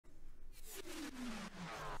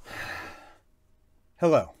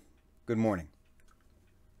Hello. Good morning.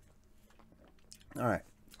 All right.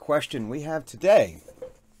 Question we have today.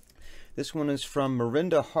 This one is from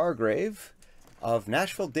Miranda Hargrave of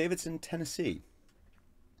Nashville, Davidson, Tennessee.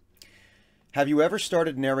 Have you ever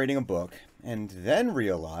started narrating a book and then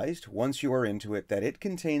realized, once you are into it, that it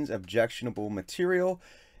contains objectionable material?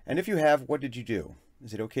 And if you have, what did you do?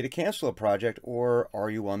 Is it okay to cancel a project, or are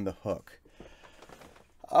you on the hook?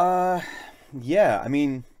 Yeah, I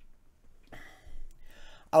mean,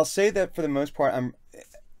 I'll say that for the most part,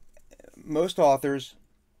 most authors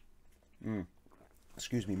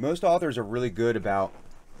are really good about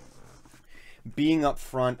being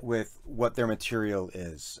upfront with what their material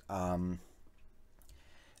is.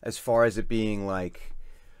 As far as it being like,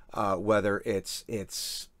 whether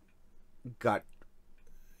it's got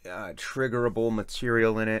triggerable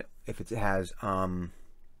material in it, if it has,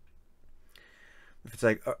 if it's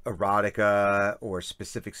like erotica or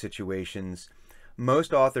specific situations.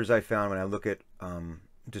 Most authors I found when I look at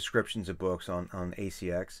descriptions of books on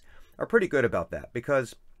ACX are pretty good about that,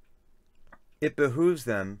 because it behooves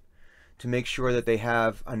them to make sure that they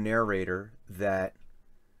have a narrator that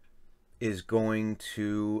is going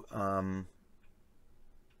to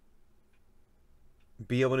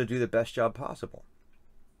be able to do the best job possible.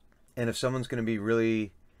 And if someone's going to be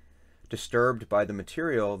really disturbed by the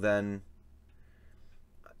material, then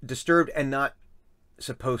disturbed and not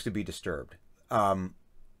supposed to be disturbed.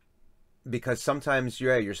 Because sometimes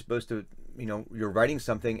you're supposed to, you're writing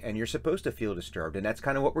something and you're supposed to feel disturbed. And that's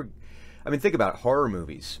kind of what think about it, horror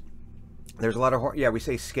movies. There's a lot of horror. Yeah, we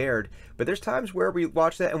say scared, but there's times where we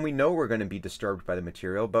watch that and we know we're going to be disturbed by the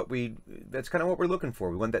material, but that's kind of what we're looking for.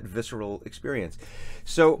 We want that visceral experience.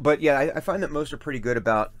 So, but yeah, I find that most are pretty good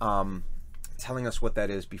about telling us what that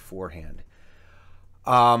is beforehand.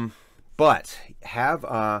 But have,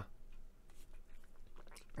 I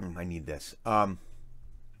need this.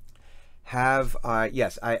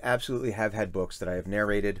 Yes, I absolutely have had books that I have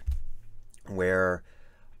narrated where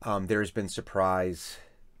there's been surprise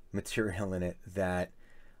material in it that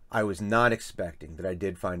I was not expecting, that I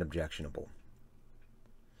did find objectionable.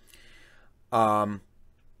 It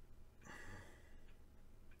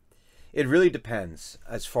really depends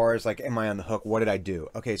as far as like, am I on the hook? What did I do?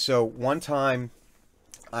 Okay, so one time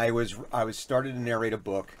I was started to narrate a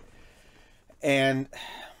book, and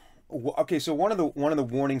okay, so one of the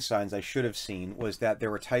warning signs I should have seen was that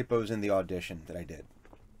there were typos in the audition that I did.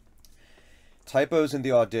 Typos in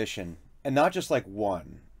the audition, and not just like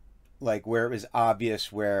one, like where it was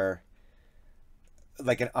obvious, where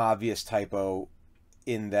like an obvious typo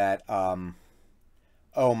in that,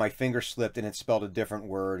 oh, my finger slipped and it spelled a different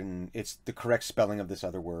word and it's the correct spelling of this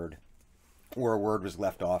other word, or a word was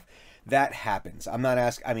left off. That happens. I'm not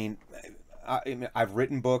asking, I've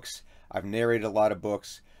written books, I've narrated a lot of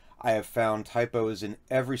books. I have found typos in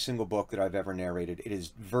every single book that I've ever narrated. It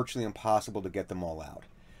is virtually impossible to get them all out.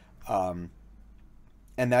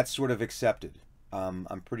 And that's sort of accepted.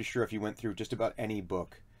 I'm pretty sure if you went through just about any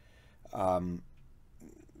book,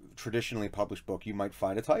 traditionally published book, you might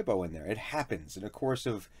find a typo in there. It happens in a course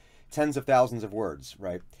of tens of thousands of words,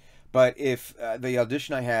 right? But if the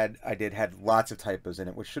audition I did had lots of typos in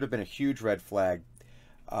it, which should have been a huge red flag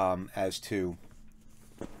as to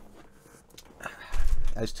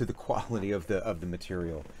the quality of the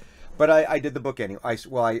material. But I did the book anyway.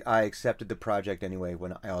 I accepted the project anyway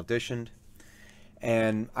when I auditioned.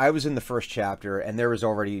 And I was in the first chapter, and there was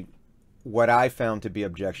already what I found to be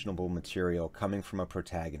objectionable material coming from a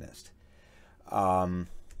protagonist.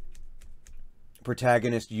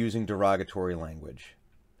 Protagonist using derogatory language.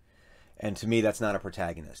 And to me, that's not a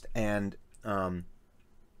protagonist. And there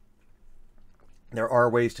are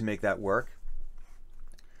ways to make that work,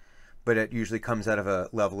 but it usually comes out of a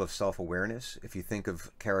level of self-awareness. If you think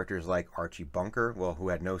of characters like Archie Bunker, well, who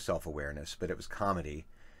had no self-awareness, but it was comedy.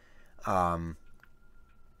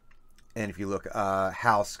 And if you look,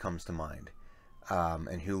 House comes to mind,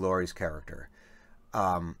 and Hugh Laurie's character.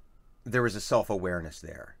 There was a self-awareness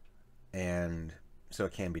there, and so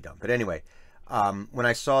it can be done. But anyway, when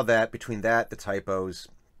I saw that, between that, the typos,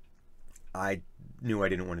 I knew I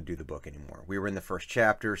didn't want to do the book anymore. We were in the first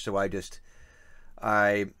chapter, so I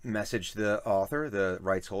messaged the author, the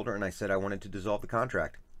rights holder, and I said I wanted to dissolve the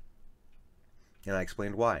contract. And I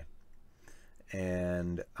explained why.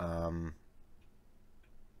 And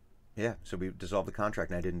yeah, so we dissolved the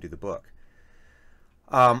contract and I didn't do the book.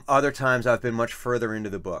 Other times I've been much further into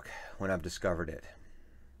the book when I've discovered it.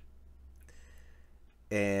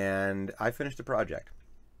 And I finished the project.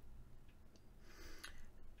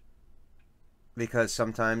 Because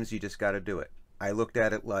sometimes you just got to do it. I looked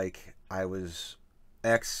at it like I was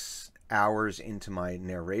X hours into my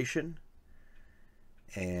narration,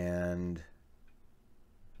 And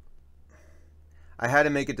I had to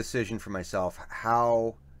make a decision for myself.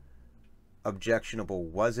 How objectionable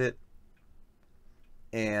was it?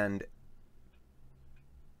 And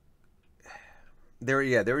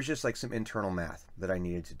there was just like some internal math that I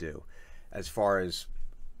needed to do as far as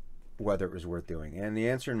whether it was worth doing. And the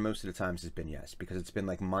answer in most of the times has been yes, because it's been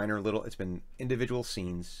like it's been individual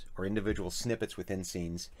scenes or individual snippets within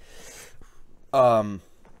scenes. And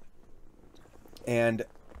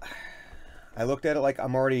I looked at it like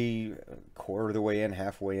I'm already a quarter of the way in,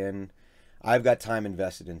 halfway in. I've got time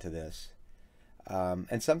invested into this.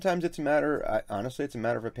 And sometimes it's a matter, honestly, it's a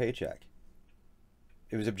matter of a paycheck.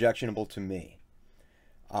 It was objectionable to me.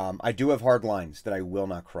 I do have hard lines that I will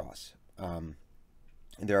not cross.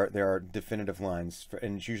 There are definitive lines,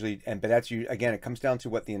 and it's usually, but that's again, it comes down to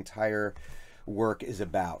what the entire work is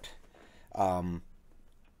about. I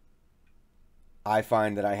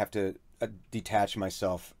find that I have to detach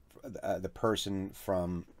myself, the person,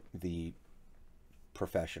 from the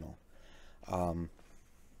professional.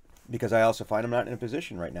 Because I also find I'm not in a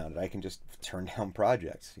position right now that I can just turn down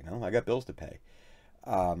projects. You know, I got bills to pay.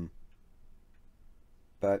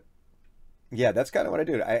 But yeah, that's kind of what I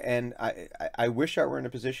do. I wish I were in a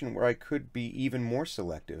position where I could be even more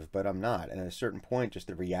selective, but I'm not. And at a certain point, just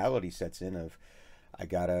the reality sets in of I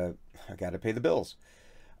gotta pay the bills.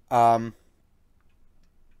 I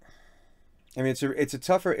mean, it's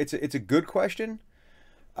a good question,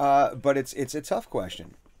 but it's a tough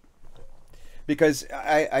question. Because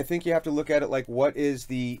I think you have to look at it like what is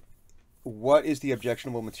the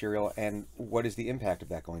objectionable material and what is the impact of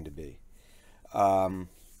that going to be?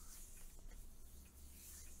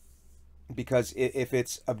 Because if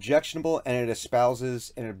it's objectionable and it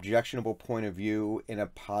espouses an objectionable point of view in a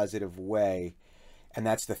positive way, and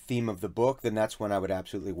that's the theme of the book, then that's when I would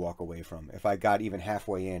absolutely walk away from. If I got even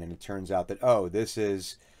halfway in and it turns out that, oh, this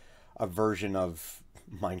is a version of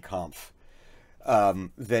Mein Kampf,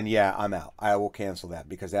 then yeah, I'm out. I will cancel that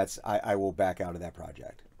because I will back out of that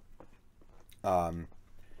project.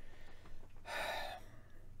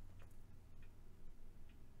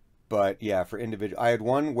 But yeah, for individual, I had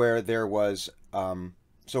one where there was,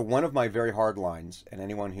 so one of my very hard lines, and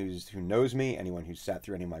anyone who knows me, anyone who's sat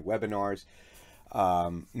through any of my webinars,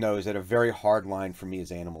 knows that a very hard line for me is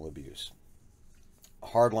animal abuse. A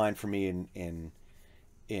hard line for me in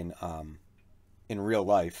real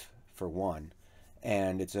life, for one,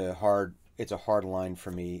 and it's a hard line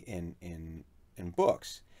for me in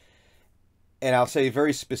books. And I'll say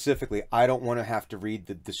very specifically, I don't want to have to read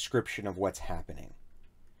the description of what's happening.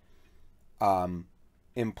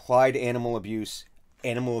 Implied animal abuse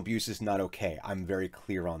is not okay. I'm very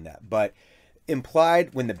clear on that. But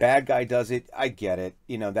implied, when the bad guy does it, I get it.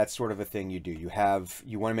 You know, that's sort of a thing you do. You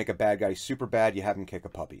want to make a bad guy super bad, you have him kick a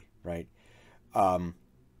puppy, right?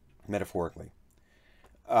 Metaphorically.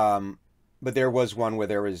 But there was one where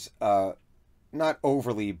there was not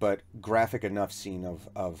overly, but graphic enough scene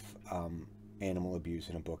of animal abuse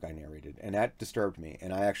in a book I narrated, and that disturbed me.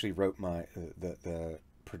 And I actually wrote the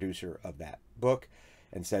producer of that book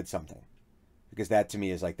and said something, because that to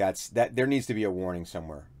me is like that there needs to be a warning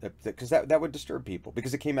somewhere, because that would disturb people,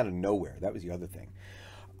 because it came out of nowhere. That was the other thing.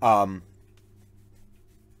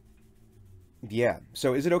 Yeah.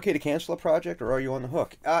 So is it okay to cancel a project, or are you on the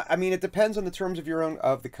hook? I mean, it depends on the terms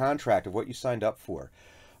of the contract, of what you signed up for.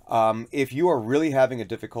 If you are really having a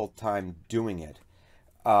difficult time doing it,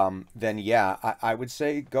 then yeah, I would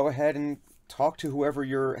say go ahead and talk to whoever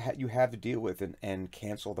you have to deal with and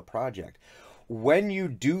cancel the project. When you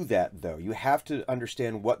do that, though, you have to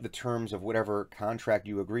understand what the terms of whatever contract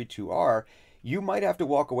you agreed to are. You might have to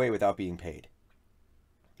walk away without being paid.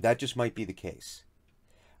 That just might be the case.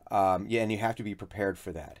 Yeah, and you have to be prepared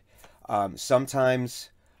for that. Sometimes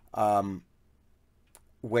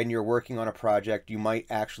when you're working on a project, you might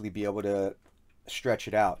actually be able to stretch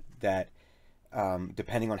it out, that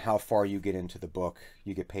depending on how far you get into the book,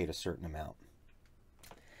 you get paid a certain amount.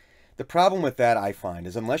 The problem with that, I find,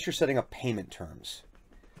 is unless you're setting up payment terms,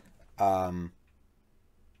 unless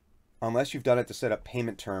you've done it to set up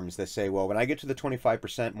payment terms that say, well, when I get to the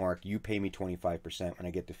 25% mark, you pay me 25% when I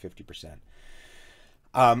get to 50%.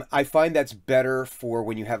 I find that's better for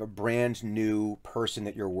when you have a brand new person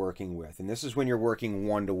that you're working with. And this is when you're working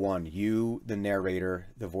one-to-one. You, the narrator,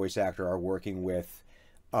 the voice actor, are working with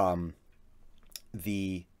directly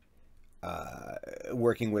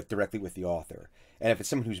with the author. And if it's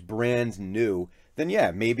someone who's brand new, then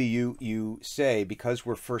yeah, maybe you say, because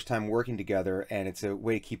we're first time working together and it's a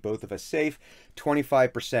way to keep both of us safe,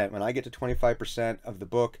 25%. When I get to 25% of the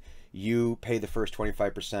book, you pay the first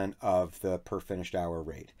 25% of the per finished hour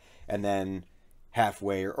rate. And then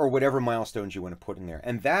halfway, or whatever milestones you want to put in there.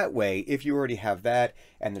 And that way, if you already have that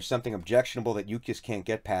and there's something objectionable that you just can't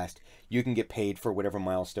get past, you can get paid for whatever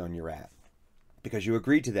milestone you're at because you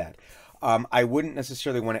agreed to that. I wouldn't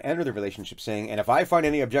necessarily want to enter the relationship saying, and if I find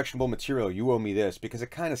any objectionable material, you owe me this, because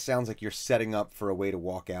it kind of sounds like you're setting up for a way to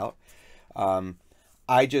walk out. I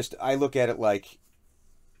look at it like,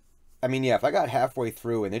 I mean, yeah, if I got halfway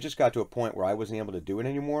through and it just got to a point where I wasn't able to do it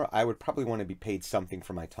anymore, I would probably want to be paid something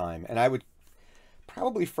for my time. And I would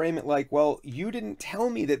probably frame it like, well, you didn't tell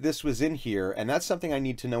me that this was in here, and that's something I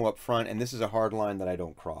need to know up front, and this is a hard line that I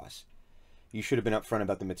don't cross. You should have been upfront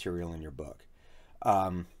about the material in your book.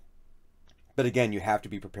 But again, you have to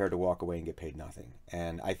be prepared to walk away and get paid nothing.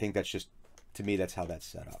 And I think that's just, to me, that's how that's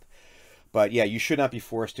set up. But yeah, you should not be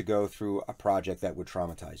forced to go through a project that would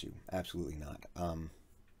traumatize you. Absolutely not.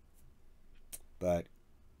 But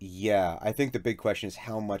yeah, I think the big question is,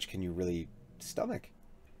 how much can you really stomach?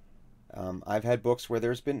 I've had books where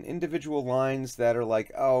there's been individual lines that are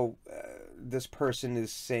like, oh, this person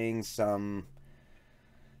is saying some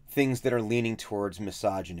things that are leaning towards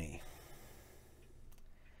misogyny.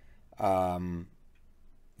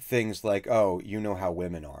 Things like, oh, you know how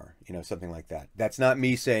women are, you know, something like that. That's not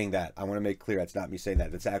me saying that. I want to make clear that's not me saying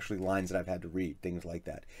that. That's actually lines that I've had to read, things like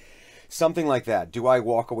that. Something like that. Do I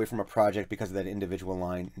walk away from a project because of that individual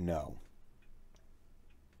line? No.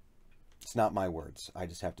 It's not my words. I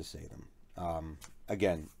just have to say them.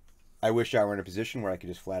 Again, I wish I were in a position where I could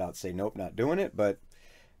just flat out say, nope, not doing it, but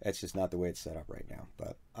it's just not the way it's set up right now.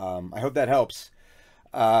 But I hope that helps.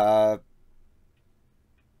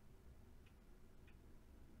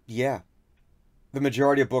 Yeah. The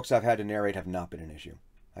majority of books I've had to narrate have not been an issue.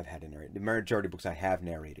 I've had to narrate. The majority of books I have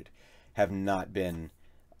narrated have not been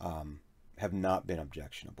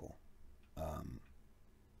objectionable.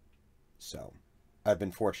 So I've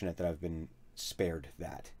been fortunate that I've been spared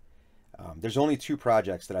that. There's only 2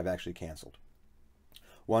 projects that I've actually canceled.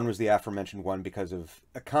 One was the aforementioned one because of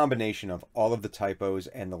a combination of all of the typos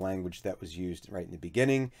and the language that was used right in the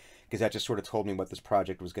beginning, because that just sort of told me what this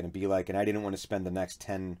project was going to be like, and I didn't want to spend the next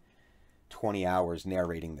 10, 20 hours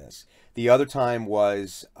narrating this. The other time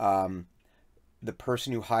was the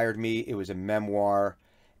person who hired me. It was a memoir,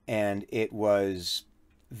 and it was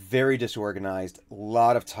very disorganized, a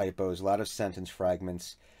lot of typos, a lot of sentence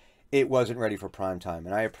fragments. It wasn't ready for prime time,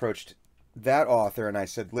 and I approached that author and I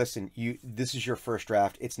said, listen, this is your first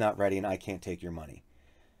draft, it's not ready, and I can't take your money.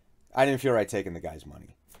 I didn't feel right taking the guy's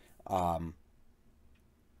money,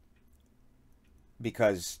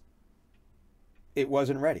 because it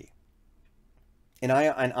wasn't ready. And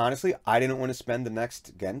honestly, I didn't want to spend the next,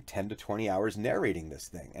 again, 10 to 20 hours narrating this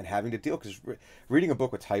thing and having to deal, because reading a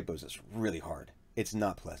book with typos is really hard. It's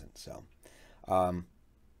not pleasant. So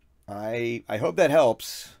I hope that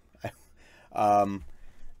helps.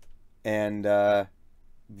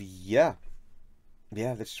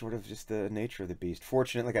 Yeah, that's sort of just the nature of the beast.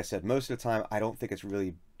 Fortunately, like I said, most of the time, I don't think it's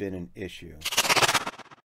really been an issue.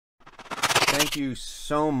 Thank you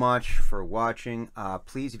so much for watching.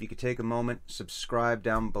 Please, if you could take a moment, subscribe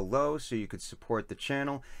down below so you could support the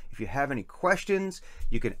channel. If you have any questions,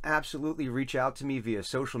 you can absolutely reach out to me via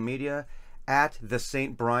social media at the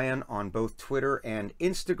St. Brian on both Twitter and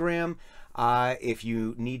Instagram. If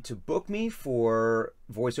you need to book me for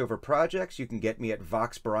voiceover projects, you can get me at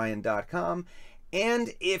voxbrian.com. And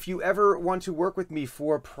if you ever want to work with me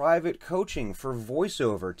for private coaching, for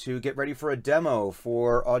voiceover, to get ready for a demo,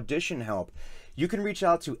 for audition help, you can reach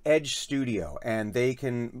out to Edge Studio, and they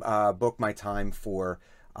can book my time for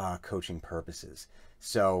coaching purposes.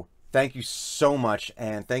 So thank you so much,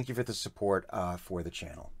 and thank you for the support for the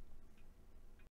channel.